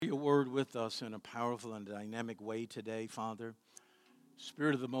with us in a powerful and dynamic way today, Father.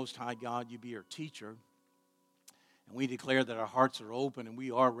 Spirit of the Most High God, you be our teacher. And we declare that our hearts are open and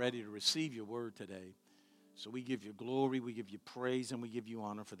we are ready to receive your word today. So we give you glory, we give you praise, and we give you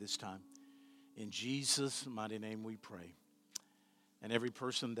honor for this time. In Jesus' mighty name we pray. And every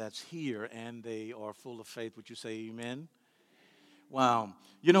person that's here and they are full of faith, would you say amen? Wow.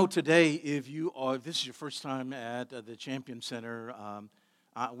 You know, today, if this is your first time at the Champion Center,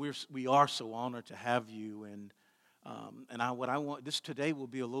 we are so honored to have you. What I want, this today will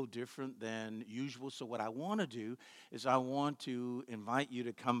be a little different than usual. So what I want to do is I want to invite you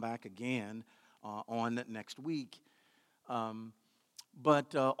to come back again on next week.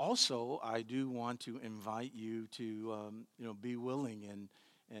 But also, I do want to invite you to, be willing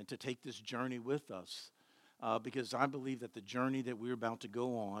and to take this journey with us. Because I believe that the journey that we're about to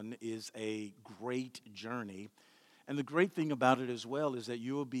go on is a great journey. And the great thing about it as well is that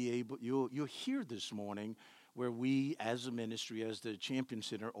you'll hear this morning where we as a ministry, as the Champion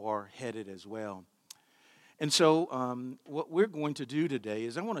Center, are headed as well. And so what we're going to do today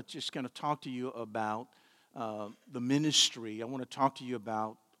is I want to just kind of talk to you about the ministry. I want to talk to you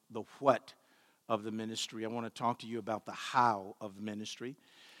about the what of the ministry. I want to talk to you about the how of the ministry.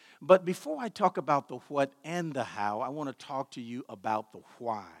 But before I talk about the what and the how, I want to talk to you about the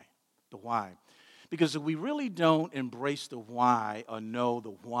why. The why. Because if we really don't embrace the why or know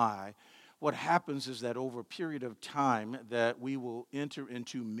the why, what happens is that over a period of time that we will enter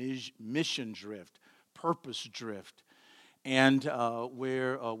into mission drift, purpose drift, and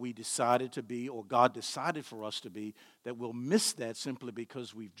where we decided to be, or God decided for us to be, that we'll miss that simply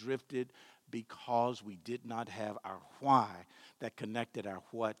because we've drifted, because we did not have our why that connected our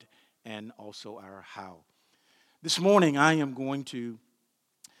what and also our how. This morning, I am going to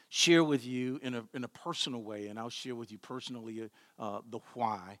share with you in a personal way, and I'll share with you personally the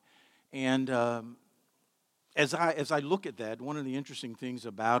why. And as I look at that, one of the interesting things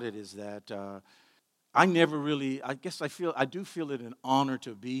about it is that I do feel it an honor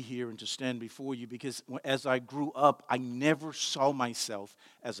to be here and to stand before you, because as I grew up, I never saw myself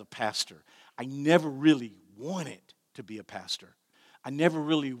as a pastor. I never really wanted to be a pastor. I never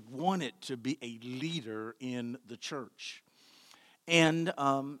really wanted to be a leader in the church. And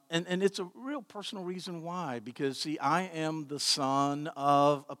it's a real personal reason why, because, see, I am the son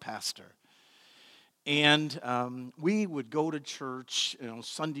of a pastor. And we would go to church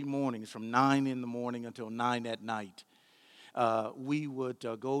Sunday mornings from 9 in the morning until 9 at night. We would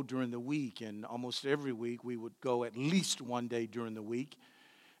go during the week, and almost every week we would go at least one day during the week.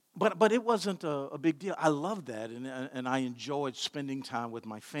 But it wasn't a big deal. I loved that, and I enjoyed spending time with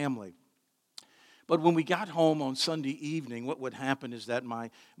my family. But when we got home on Sunday evening, what would happen is that my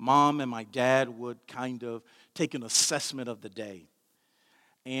mom and my dad would kind of take an assessment of the day.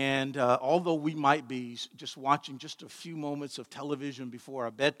 And although we might be just watching just a few moments of television before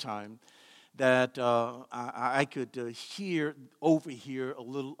our bedtime, that I could overhear a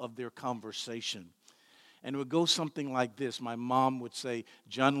little of their conversation. And it would go something like this. My mom would say,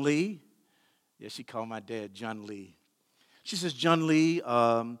 "John Lee." Yes, she called my dad John Lee. She says, "John Lee,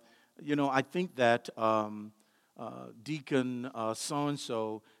 I think that Deacon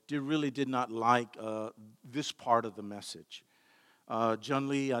so-and-so did not like this part of the message. John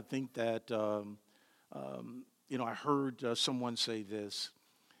Lee, I think that, I heard someone say this."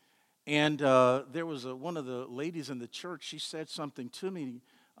 And there was one of the ladies in the church, she said something to me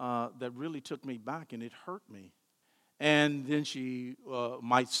that really took me back, and it hurt me. And then she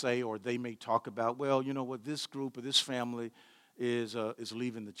might say, or they may talk about, well, you know what, this group or this family is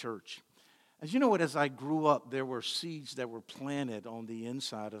leaving the church. As you know what, as I grew up, there were seeds that were planted on the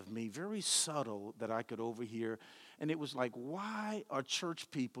inside of me, very subtle, that I could overhear. And it was like, why are church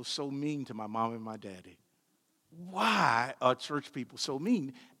people so mean to my mom and my daddy? Why are church people so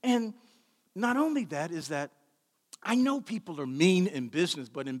mean? And not only that, is that I know people are mean in business,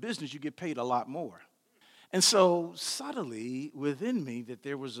 but in business you get paid a lot more. And so subtly within me that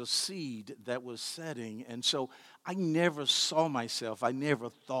there was a seed that was setting. And so I never saw myself, I never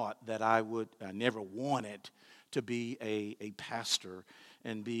thought that I never wanted to be a pastor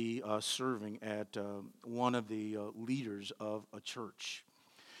and be serving at one of the leaders of a church.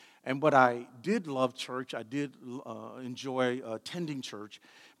 And but I did love church. I did enjoy attending church.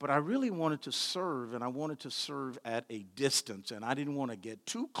 But I really wanted to serve, and I wanted to serve at a distance. And I didn't want to get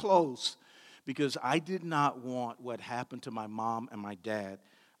too close, because I did not want what happened to my mom and my dad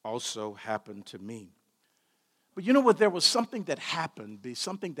also happened to me. But you know what? There was something that happened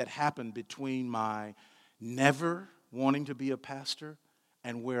between my never wanting to be a pastor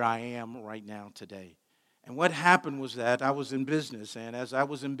and where I am right now today. And what happened was that I was in business, and as I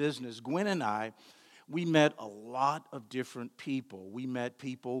was in business, Gwen and I, we met a lot of different people. We met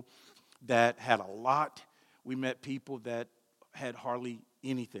people that had a lot. We met people that had hardly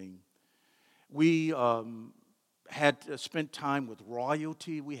anything. We had spent time with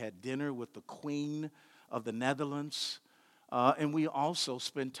royalty. We had dinner with the Queen of the Netherlands. And we also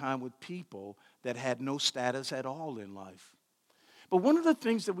spent time with people that had no status at all in life. But one of the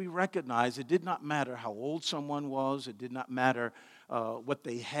things that we recognized, it did not matter how old someone was. It did not matter what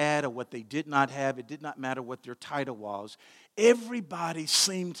they had or what they did not have. It did not matter what their title was. Everybody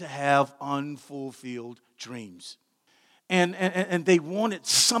seemed to have unfulfilled dreams. And they wanted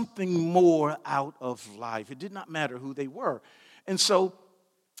something more out of life. It did not matter who they were. And so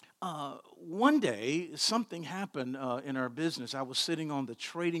one day, something happened in our business. I was sitting on the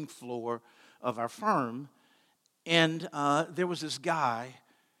trading floor of our firm, and there was this guy.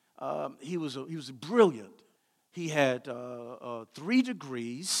 He was brilliant. He had 3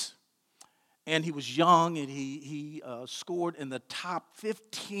 degrees, and he was young, and he scored in the top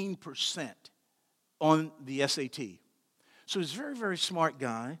 15% on the SAT. So he's a very, very smart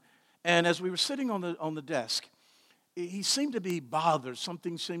guy. And as we were sitting on the desk, he seemed to be bothered.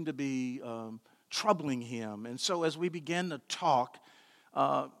 Something seemed to be troubling him. And so as we began to talk,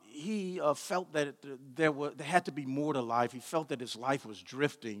 he felt that there had to be more to life. He felt that his life was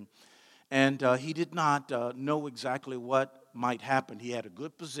drifting. And he did not know exactly what might happen. He had a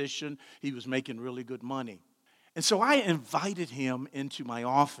good position. He was making really good money. And so I invited him into my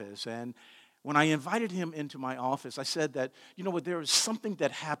office. And when I invited him into my office, I said that, you know what, there is something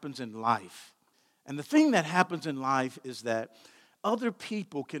that happens in life. And the thing that happens in life is that other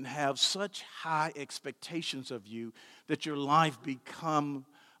people can have such high expectations of you that your life become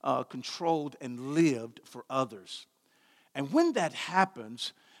controlled and lived for others. And when that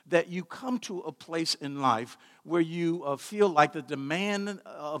happens, that you come to a place in life where you feel like the demand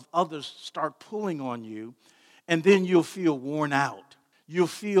of others start pulling on you, and then you'll feel worn out. You'll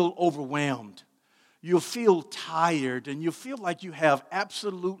feel overwhelmed. You'll feel tired, and you'll feel like you have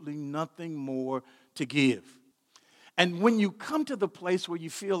absolutely nothing more to give. And when you come to the place where you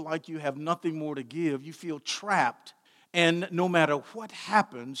feel like you have nothing more to give, you feel trapped. And no matter what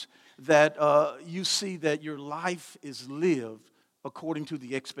happens, that you see that your life is lived according to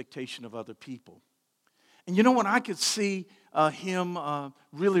the expectation of other people. And you know what? I could see him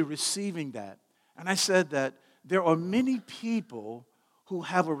really receiving that. And I said that there are many people who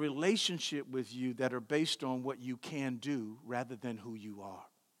have a relationship with you that are based on what you can do rather than who you are.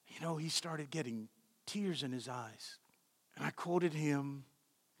 You know, he started getting tears in his eyes. And I quoted him,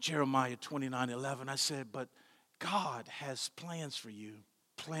 Jeremiah 29:11. I said, but God has plans for you,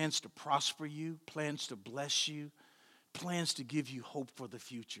 plans to prosper you, plans to bless you, plans to give you hope for the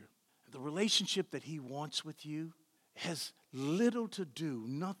future. The relationship that he wants with you has little to do,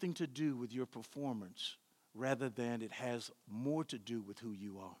 nothing to do with your performance, rather than it has more to do with who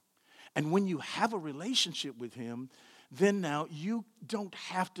you are. And when you have a relationship with him, then now you don't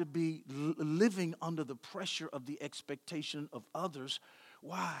have to be living under the pressure of the expectation of others.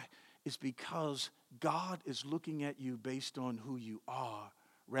 Why? It's because God is looking at you based on who you are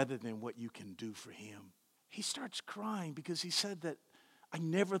rather than what you can do for him. He starts crying because he said that I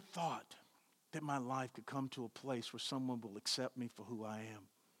never thought that my life could come to a place where someone will accept me for who I am.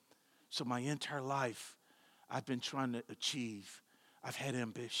 So my entire life, I've been trying to achieve. I've had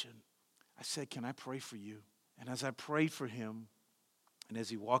ambition. I said, can I pray for you? And as I prayed for him, and as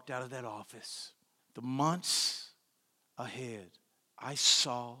he walked out of that office, the months ahead, I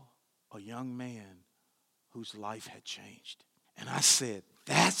saw a young man whose life had changed. And I said,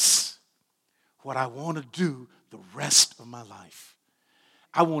 that's what I want to do the rest of my life.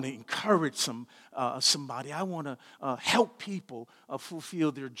 I want to encourage somebody. I want to help people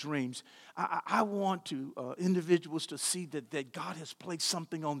fulfill their dreams. I want individuals to see that God has placed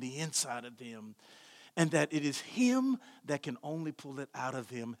something on the inside of them, and that it is him that can only pull it out of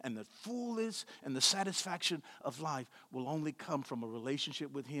them. And the fullness and the satisfaction of life will only come from a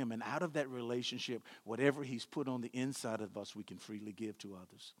relationship with him. And out of that relationship, whatever he's put on the inside of us, we can freely give to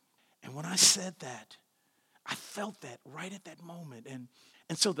others. And when I said that, I felt that right at that moment. And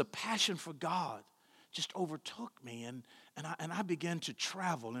so the passion for God just overtook me, and I began to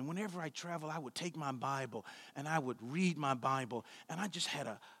travel. And whenever I traveled, I would take my Bible, and I would read my Bible, and I just had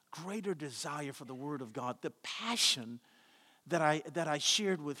a greater desire for the Word of God. The passion that I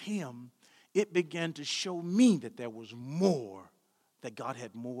shared with him, it began to show me that there was more, that God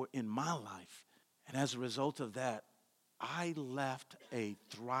had more in my life. And as a result of that, I left a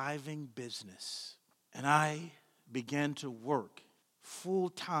thriving business, and I began to work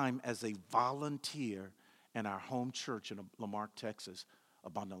full-time as a volunteer and our home church in Lamar, Texas,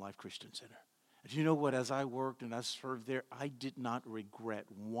 Abundant Life Christian Center. And you know what? As I worked and I served there, I did not regret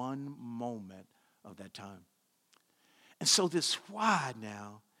one moment of that time. And so this why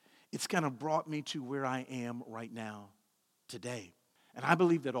now, it's kind of brought me to where I am right now today. And I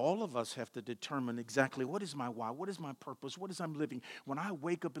believe that all of us have to determine exactly what is my why, what is my purpose, what is I'm living. When I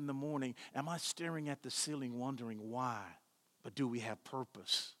wake up in the morning, am I staring at the ceiling wondering why? But do we have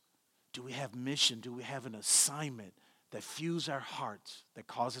purpose? Do we have mission? Do we have an assignment that fuels our hearts, that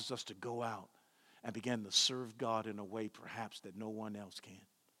causes us to go out and begin to serve God in a way perhaps that no one else can?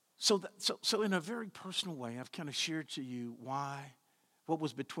 So in a very personal way, I've kind of shared to you what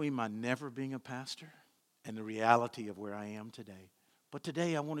was between my never being a pastor and the reality of where I am today. But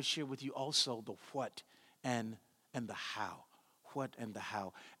today I want to share with you also the what and the how. What and the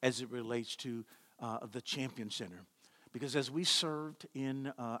how as it relates to the Champion Center. Because as we served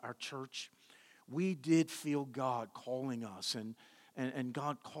in our church, we did feel God calling us and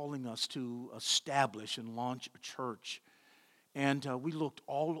God calling us to establish and launch a church. And we looked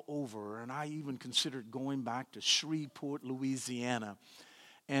all over, and I even considered going back to Shreveport, Louisiana.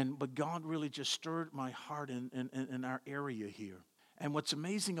 But God really just stirred my heart in our area here. And what's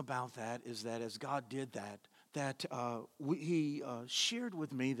amazing about that is that as God did that, He shared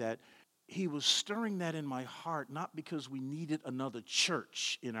with me that He was stirring that in my heart, not because we needed another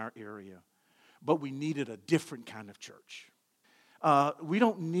church in our area, but we needed a different kind of church. We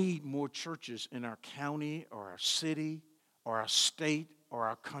don't need more churches in our county or our city or our state or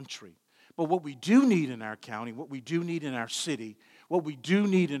our country. But what we do need in our county, what we do need in our city, what we do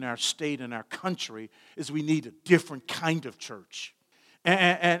need in our state and our country is we need a different kind of church.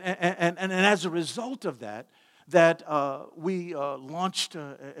 And as a result of that we launched,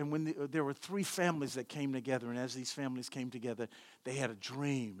 and when there were 3 families that came together, and as these families came together, they had a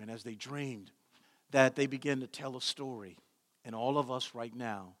dream, and as they dreamed, that they began to tell a story. And all of us right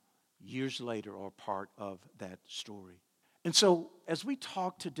now, years later, are part of that story. And so, as we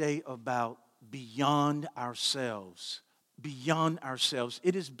talk today about beyond ourselves,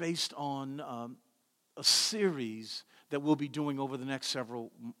 it is based on a series that we'll be doing over the next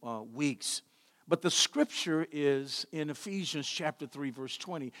several weeks. But the scripture is in Ephesians chapter 3, verse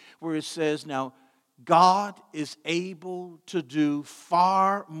 20, where it says, now, God is able to do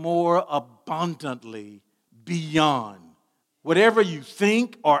far more abundantly beyond whatever you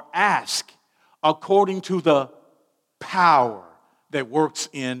think or ask, according to the power that works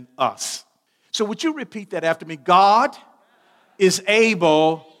in us. So would you repeat that after me? God is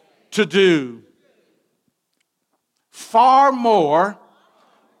able to do far more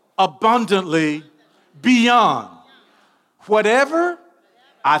abundantly beyond whatever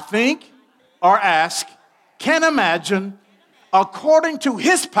I think or ask, can imagine, according to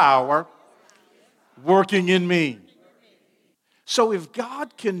His power working in me. So if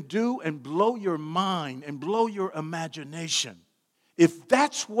God can do and blow your mind and blow your imagination, if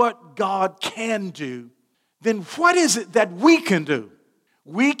that's what God can do, then what is it that we can do?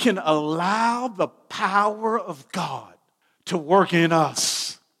 We can allow the power of God to work in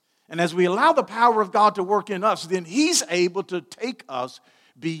us. And as we allow the power of God to work in us, then He's able to take us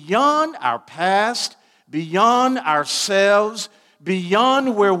beyond our past, beyond ourselves,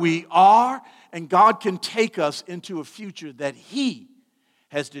 beyond where we are, and God can take us into a future that He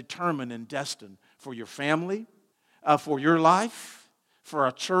has determined and destined for your family, for your life, for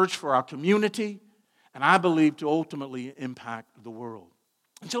our church, for our community, and I believe to ultimately impact the world.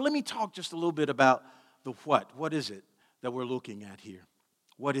 And so let me talk just a little bit about the what. What is it that we're looking at here?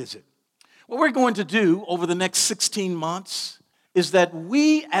 What is it? What we're going to do over the next 16 months is that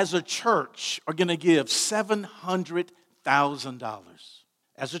we as a church are going to give $700,000.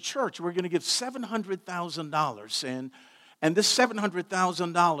 As a church, we're going to give $700,000. And this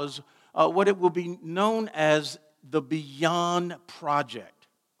 $700,000, what it will be known as the Beyond Project.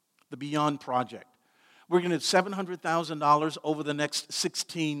 The Beyond Project. We're going to have $700,000 over the next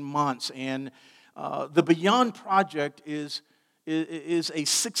 16 months. And the Beyond Project is a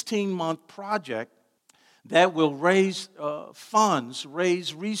 16-month project that will raise funds,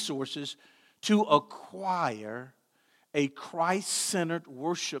 raise resources to acquire a Christ-centered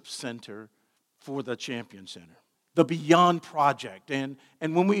worship center for the Champion Center. The Beyond Project. And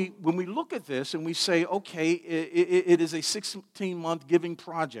when we look at this and we say, okay, it is a 16-month giving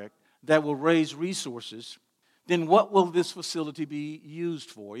project that will raise resources, then what will this facility be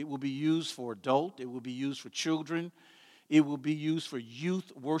used for? It will be used for adult, it will be used for children, it will be used for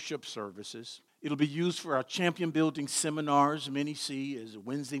youth worship services. It'll be used for our champion building seminars, many see as a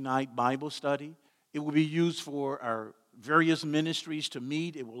Wednesday night Bible study. It will be used for our various ministries to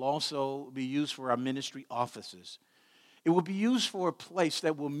meet. It will also be used for our ministry offices. It will be used for a place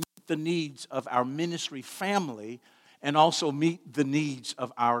that will meet the needs of our ministry family and also meet the needs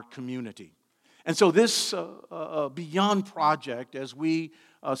of our community. And so this Beyond project, as we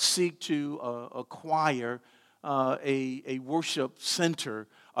seek to acquire a worship center,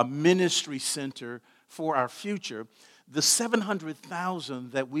 a ministry center for our future, the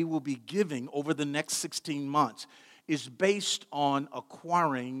 $700,000 that we will be giving over the next 16 months is based on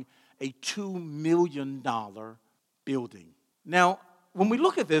acquiring a $2 million building. Now, when we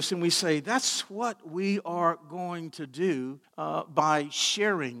look at this and we say that's what we are going to do by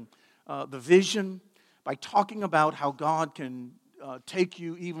sharing the vision, by talking about how God can take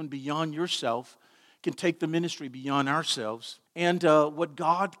you even beyond yourself, can take the ministry beyond ourselves, and what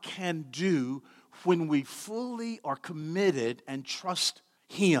God can do when we fully are committed and trust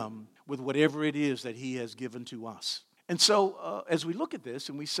Him with whatever it is that He has given to us. And so as we look at this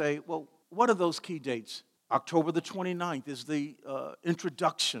and we say, well, what are those key dates? October the 29th is the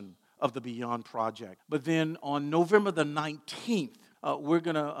introduction of the Beyond Project. But then on November the 19th, we're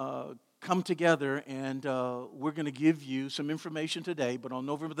going to come together and we're going to give you some information today. But on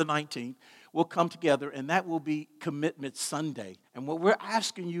November the 19th, we'll come together and that will be Commitment Sunday. And what we're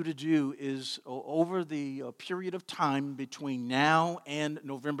asking you to do is over the period of time between now and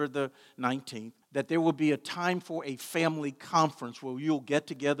November the 19th, that there will be a time for a family conference where you'll get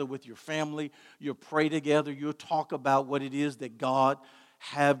together with your family, you'll pray together, you'll talk about what it is that God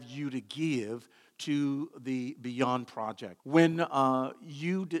have you to give to the Beyond Project. When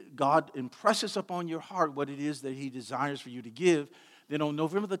God impresses upon your heart what it is that He desires for you to give, then on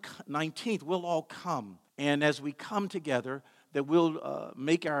November the 19th, we'll all come. And as we come together, that we'll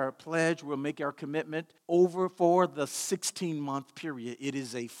make our pledge, we'll make our commitment over for the 16-month period. It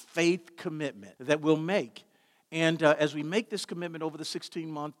is a faith commitment that we'll make. And as we make this commitment over the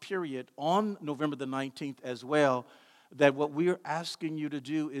 16-month period on November the 19th as well, that what we're asking you to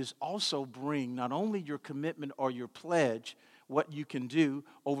do is also bring not only your commitment or your pledge, what you can do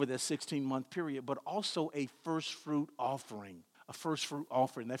over that 16-month period, but also a first fruit offering. A first fruit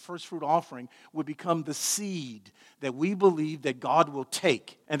offering. That first fruit offering will become the seed that we believe that God will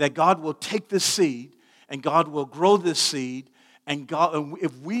take. And that God will take this seed and God will grow this seed. And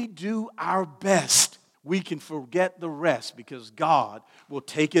if we do our best, we can forget the rest because God will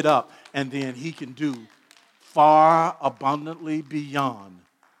take it up and then He can do far abundantly beyond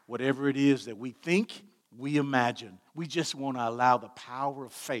whatever it is that we think, we imagine. We just want to allow the power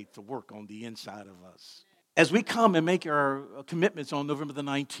of faith to work on the inside of us. As we come and make our commitments on November the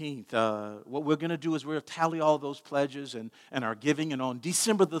 19th, what we're going to do is we're going to tally all those pledges and our giving. And on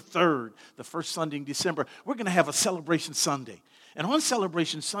December the 3rd, the first Sunday in December, we're going to have a celebration Sunday. And on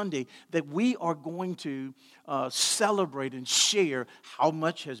Celebration Sunday, that we are going to celebrate and share how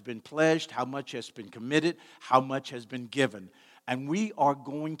much has been pledged, how much has been committed, how much has been given. And we are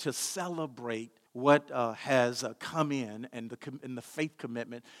going to celebrate what has come in and the faith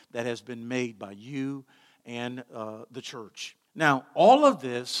commitment that has been made by you and the church. Now, all of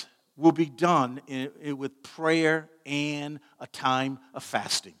this will be done with prayer and a time of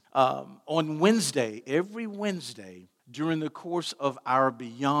fasting. On Wednesday, every Wednesday, during the course of our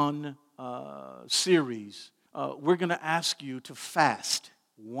Beyond series, we're going to ask you to fast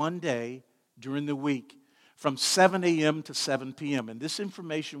one day during the week from 7 a.m. to 7 p.m. And this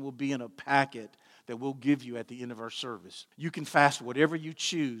information will be in a packet that we'll give you at the end of our service. You can fast whatever you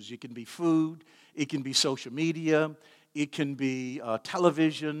choose. It can be food, it can be social media, it can be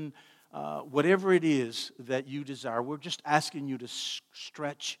television, whatever it is that you desire. We're just asking you to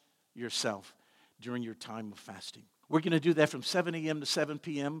stretch yourself during your time of fasting. We're going to do that from 7 a.m. to 7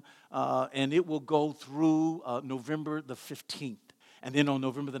 p.m., and it will go through November the 15th. And then on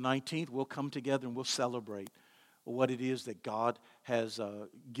November the 19th, we'll come together and we'll celebrate what it is that God has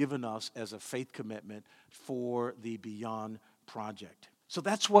given us as a faith commitment for the Beyond Project. So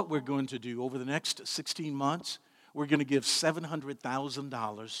that's what we're going to do. Over the next 16 months, we're going to give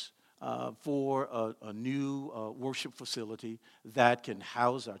 $700,000 for a new worship facility that can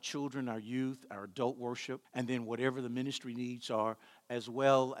house our children, our youth, our adult worship, and then whatever the ministry needs are, as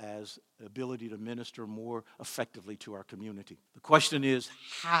well as the ability to minister more effectively to our community. The question is,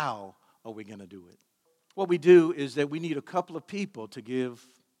 how are we going to do it? What we do is that we need a couple of people to give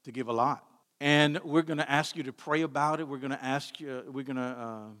a lot. And we're going to ask you to pray about it. We're going to ask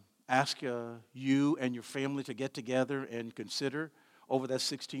you and your family to get together and consider over that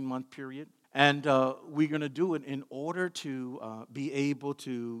 16-month period. And we're going to do it in order to be able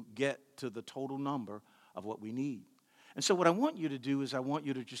to get to the total number of what we need. And so what I want you to do is I want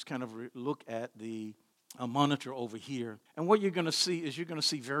you to just kind of look at the a monitor over here. And what you're going to see is you're going to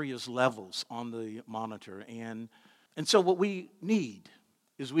see various levels on the monitor. And so what we need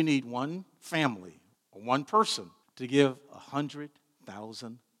is we need one family or one person to give $100,000.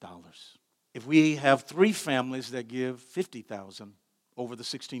 If we have three families that give $50,000 over the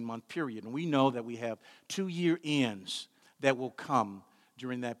 16-month period, and we know that we have 2-year ends that will come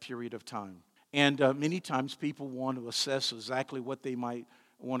during that period of time. And many times people want to assess exactly what they might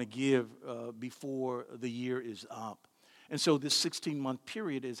want to give before the year is up. And so this 16-month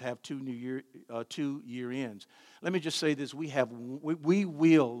period is have 2-year ends. Let me just say this: we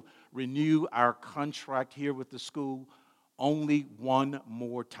will renew our contract here with the school only one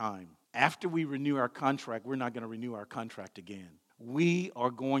more time. After we renew our contract, we're not going to renew our contract again. We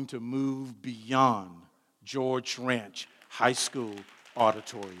are going to move beyond George Ranch High School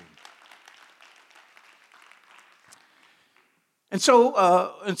auditorium. And so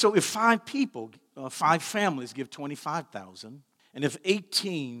if 5 families give $25,000, and if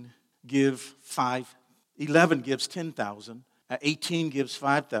 11 gives $10,000, 18 gives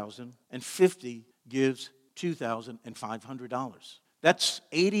 $5,000, and 50 gives $2,500. That's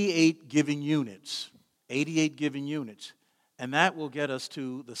 88 giving units. 88 giving units. And that will get us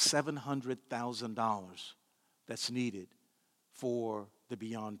to the $700,000 that's needed for the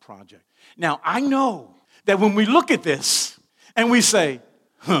Beyond Project. Now, I know that when we look at this and we say,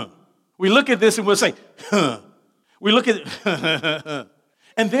 we look at this and we'll say, we look at it,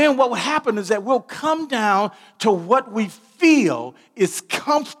 and then what will happen is that we'll come down to what we feel is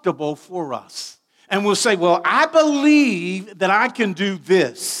comfortable for us. And we'll say, well, I believe that I can do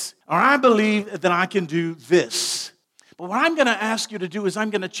this, or I believe that I can do this. But what I'm going to ask you to do is I'm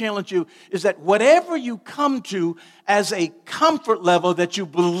going to challenge you is that whatever you come to as a comfort level that you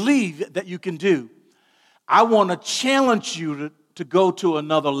believe that you can do, I want to challenge you to go to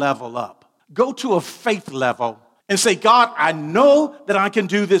another level up. Go to a faith level and say, God, I know that I can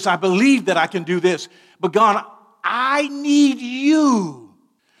do this. I believe that I can do this. But God, I need you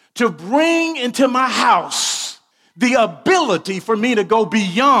to bring into my house the ability for me to go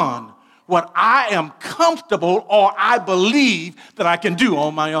beyond what I am comfortable or I believe that I can do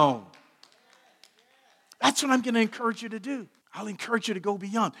on my own. That's what I'm going to encourage you to do. I'll encourage you to go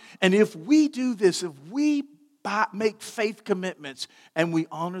beyond. And if we do this, if we make faith commitments and we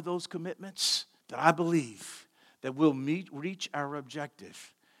honor those commitments, that I believe that we'll reach our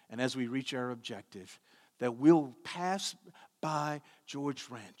objective. And as we reach our objective, that we'll pass by George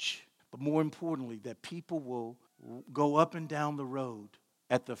Ranch. But more importantly, that people will go up and down the road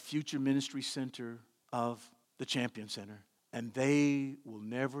at the future ministry center of the Champion Center, and they will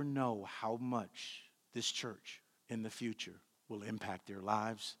never know how much this church in the future will impact their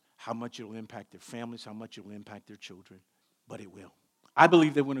lives, how much it will impact their families, how much it will impact their children, but it will. I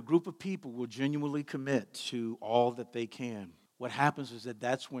believe that when a group of people will genuinely commit to all that they can, what happens is that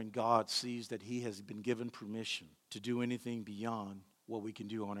that's when God sees that he has been given permission to do anything beyond what we can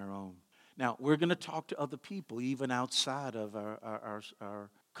do on our own. Now, we're going to talk to other people even outside of our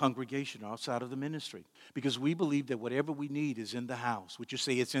congregation, outside of the ministry, because we believe that whatever we need is in the house. Would you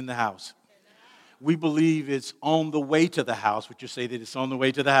say it's in the house? We believe it's on the way to the house. Would you say that it's on the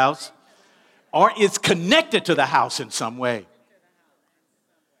way to the house? Or it's connected to the house in some way.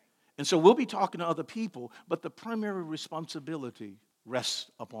 And so we'll be talking to other people, but the primary responsibility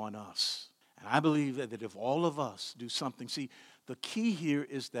rests upon us. And I believe that if all of us do something, see, the key here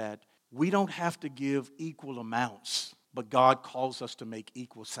is that we don't have to give equal amounts, but God calls us to make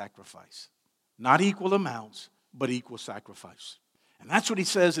equal sacrifice. Not equal amounts, but equal sacrifice. And that's what he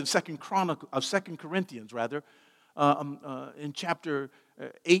says in 2 Corinthians, in chapter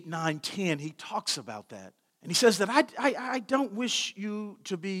 8, 9, 10. He talks about that. And he says that I don't wish you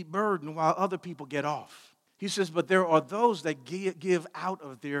to be burdened while other people get off. He says, but there are those that give out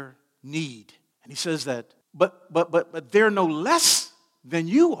of their need. And he says that, but they're no less than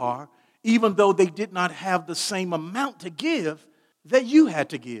you are, even though they did not have the same amount to give that you had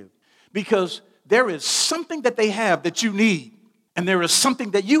to give. Because there is something that they have that you need, and there is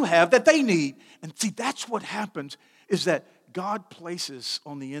something that you have that they need. And see, that's what happens, is that God places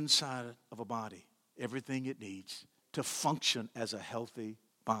on the inside of a body everything it needs to function as a healthy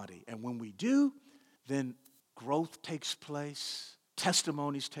body. And when we do, then growth takes place,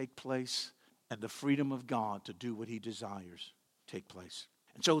 testimonies take place, and the freedom of God to do what he desires take place.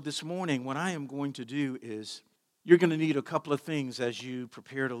 And so this morning, what I am going to do is, you're going to need a couple of things as you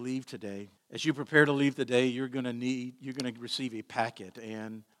prepare to leave today. As you prepare to leave today, you're going to receive a packet.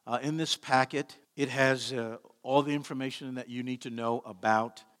 And in this packet, it has all the information that you need to know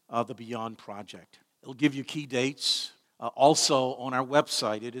about the Beyond Project. It'll give you key dates. Also, on our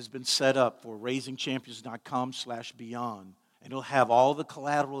website, it has been set up for raisingchampions.com/beyond. And it'll have all the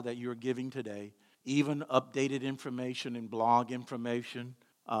collateral that you're giving today, even updated information and blog information,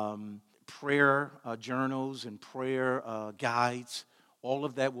 prayer journals and prayer guides. All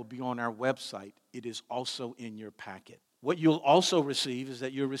of that will be on our website. It is also in your packet. What you'll also receive is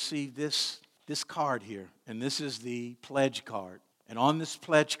that you'll receive this card here, and this is the pledge card. And on this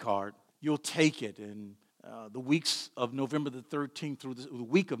pledge card, you'll take it, and the weeks of November the 13th through the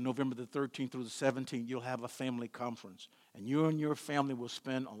week of November the 13th through the 17th, you'll have a family conference, and you and your family will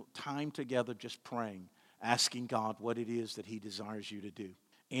spend time together just praying, asking God what it is that He desires you to do.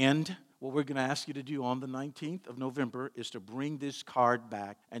 And what we're going to ask you to do on the 19th of November is to bring this card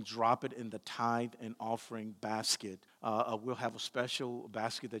back and drop it in the tithe and offering basket. We'll have a special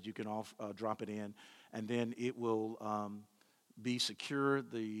basket that you can drop it in, and then it will be secure.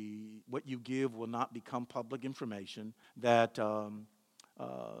 What you give will not become public information. That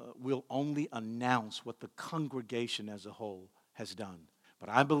will only announce what the congregation as a whole has done. But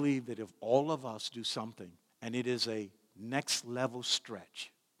I believe that if all of us do something, and it is a next level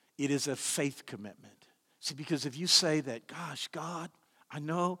stretch, it is a faith commitment. See, because if you say that, gosh, God, I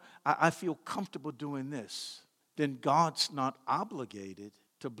know I feel comfortable doing this, then God's not obligated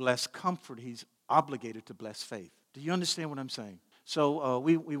to bless comfort. He's obligated to bless faith. Do you understand what I'm saying? So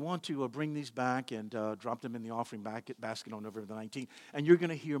we want to bring these back and drop them in the offering basket on November the 19th. And you're going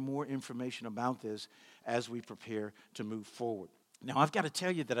to hear more information about this as we prepare to move forward. Now, I've got to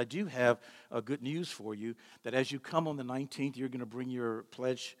tell you that I do have good news for you, that as you come on the 19th, you're going to bring your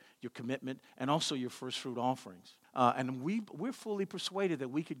pledge, your commitment, and also your first fruit offerings. And we're fully persuaded that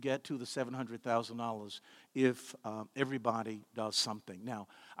we could get to the $700,000 if everybody does something. Now,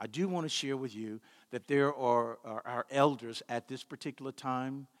 I do want to share with you that there are our elders at this particular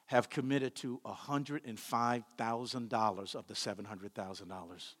time have committed to $105,000 of the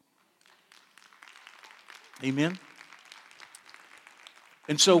 $700,000. Amen?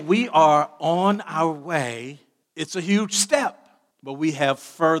 And so we are on our way. It's a huge step, but we have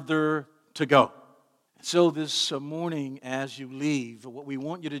further to go. So this morning, as you leave, what we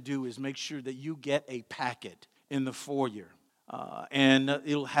want you to do is make sure that you get a packet in the foyer. And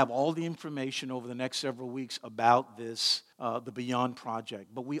it'll have all the information over the next several weeks about this, the Beyond Project.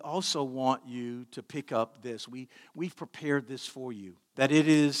 But we also want you to pick up this. We've prepared this for you, that it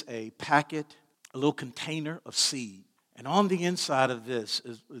is a packet, a little container of seed. And on the inside of this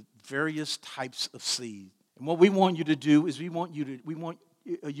is various types of seed. And what we want you to do is we want you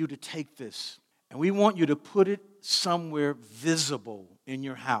to take this, and we want you to put it somewhere visible in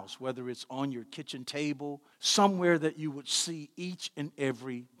your house, whether it's on your kitchen table, somewhere that you would see each and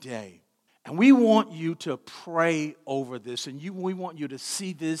every day. And we want you to pray over this, and we want you to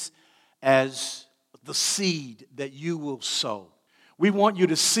see this as the seed that you will sow. We want you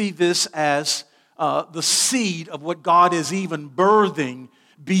to see this as the seed of what God is even birthing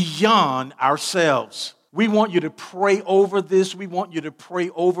beyond ourselves. We want you to pray over this. We want you to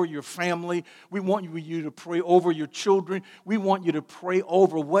pray over your family. We want you to pray over your children. We want you to pray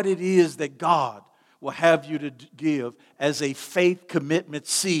over what it is that God will have you to give as a faith commitment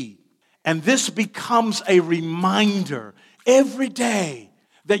seed. And this becomes a reminder every day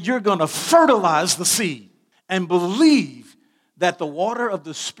that you're going to fertilize the seed and believe that the water of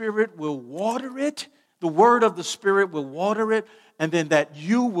the Spirit will water it, the word of the Spirit will water it, and then that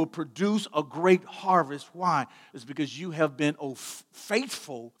you will produce a great harvest. Why? It's because you have been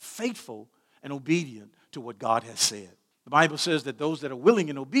faithful and obedient to what God has said. The Bible says that those that are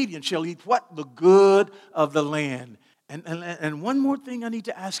willing and obedient shall eat what? The good of the land. And one more thing I need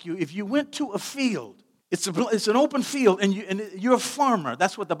to ask you. If you went to a field, it's an open field, and you're a farmer.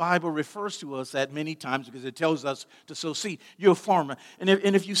 That's what the Bible refers to us at many times because it tells us to sow seed. You're a farmer. And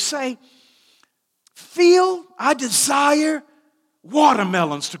if you say, field, I desire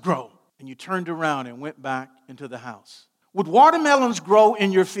watermelons to grow, and you turned around and went back into the house, would watermelons grow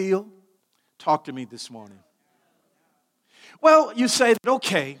in your field? Talk to me this morning. Well, you say,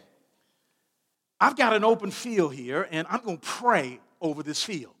 okay, I've got an open field here, and I'm going to pray over this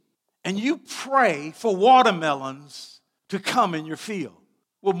field. And you pray for watermelons to come in your field.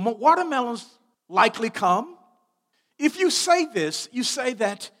 Will watermelons likely come? If you say this, you say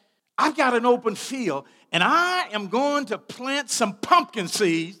that I've got an open field and I am going to plant some pumpkin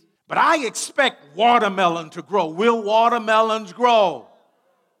seeds, but I expect watermelon to grow. Will watermelons grow?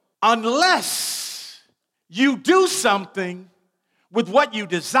 Unless you do something with what you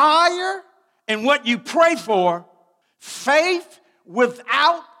desire and what you pray for, faith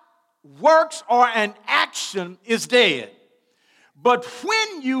without works or an action is dead. But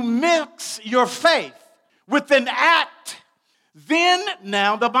when you mix your faith with an act, then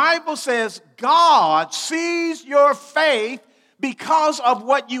now the Bible says God sees your faith because of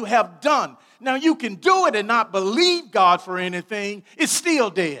what you have done. Now you can do it and not believe God for anything. It's still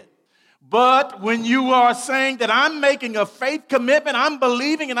dead. But when you are saying that I'm making a faith commitment, I'm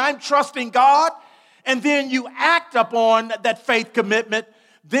believing and I'm trusting God, and then you act upon that faith commitment,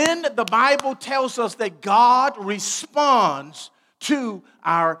 then the Bible tells us that God responds to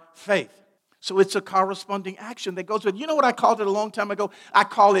our faith. So it's a corresponding action that goes with. You know what I called it a long time ago? I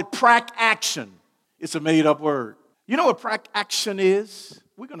call it prac-action. It's a made-up word. You know what prac-action is?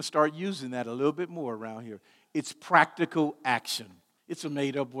 We're going to start using that a little bit more around here. It's practical action. It's a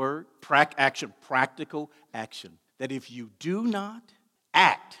made-up word. Prac-action, practical action. That if you do not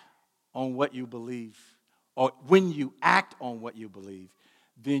act on what you believe, or when you act on what you believe,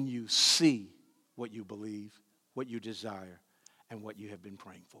 then you see what you believe, what you desire, and what you have been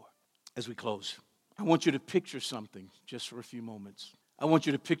praying for. As we close, I want you to picture something just for a few moments. I want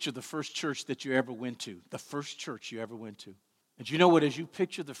you to picture the first church that you ever went to, the first church you ever went to. And you know what? As you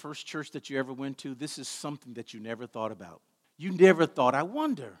picture the first church that you ever went to, this is something that you never thought about. You never thought, I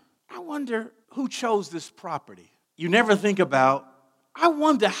wonder who chose this property. You never think about, I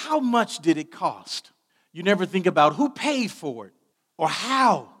wonder how much did it cost. You never think about who paid for it or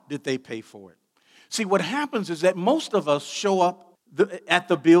how did they pay for it. See, what happens is that most of us show up at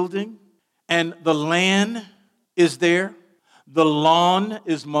the building, and the land is there, the lawn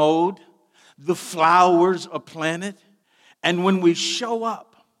is mowed, the flowers are planted, and when we show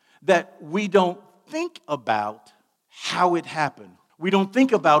up, that we don't think about how it happened. We don't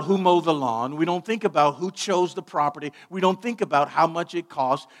think about who mowed the lawn. We don't think about who chose the property. We don't think about how much it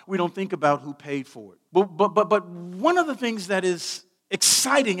cost. We don't think about who paid for it. But one of the things that is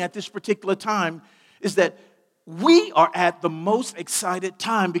exciting at this particular time is that we are at the most excited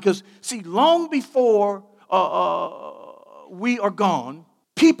time because, see, long before we are gone,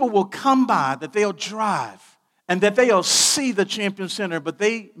 people will come by, that they'll drive, and that they'll see the Champion Center, but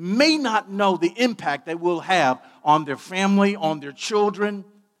they may not know the impact that we'll have on their family, on their children,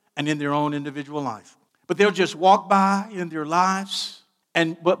 and in their own individual life. But they'll just walk by in their lives.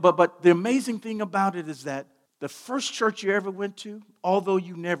 But the amazing thing about it is that the first church you ever went to, although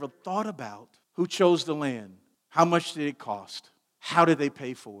you never thought about who chose the land, how much did it cost? How did they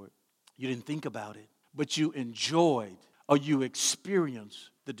pay for it? You didn't think about it, but you enjoyed or you experienced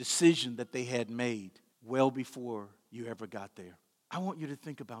the decision that they had made well before you ever got there. I want you to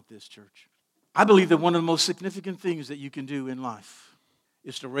think about this, church. I believe that one of the most significant things that you can do in life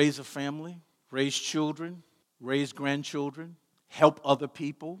is to raise a family, raise children, raise grandchildren, help other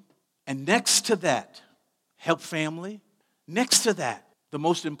people, and next to that, help family. Next to that, the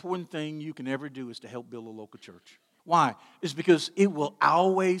most important thing you can ever do is to help build a local church. Why? It's because it will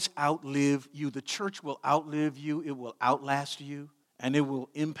always outlive you. The church will outlive you. It will outlast you. And it will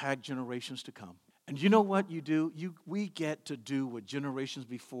impact generations to come. And you know what you do? We get to do what generations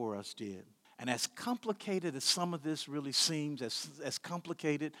before us did. And as complicated as some of this really seems, as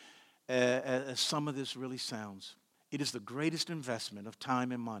complicated as some of this really sounds, it is the greatest investment of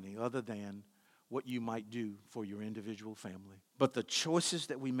time and money other than what you might do for your individual family. But the choices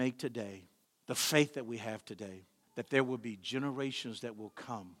that we make today, the faith that we have today, that there will be generations that will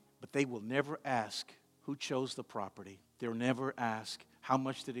come, but they will never ask who chose the property. They'll never ask how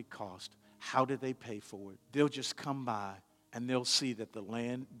much did it cost, how did they pay for it. They'll just come by and they'll see that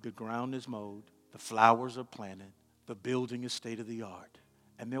the ground is mowed, the flowers are planted, the building is state of the art,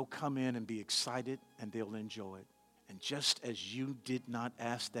 and they'll come in and be excited and they'll enjoy it. And just as you did not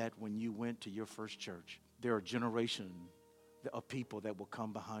ask that when you went to your first church, there are generations of people that will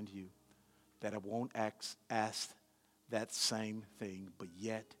come behind you that won't ask that same thing, but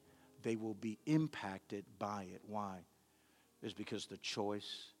yet they will be impacted by it. Why? It's because the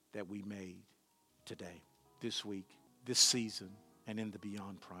choice that we made today, this week, this season, and in the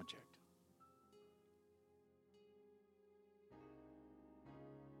Beyond Project.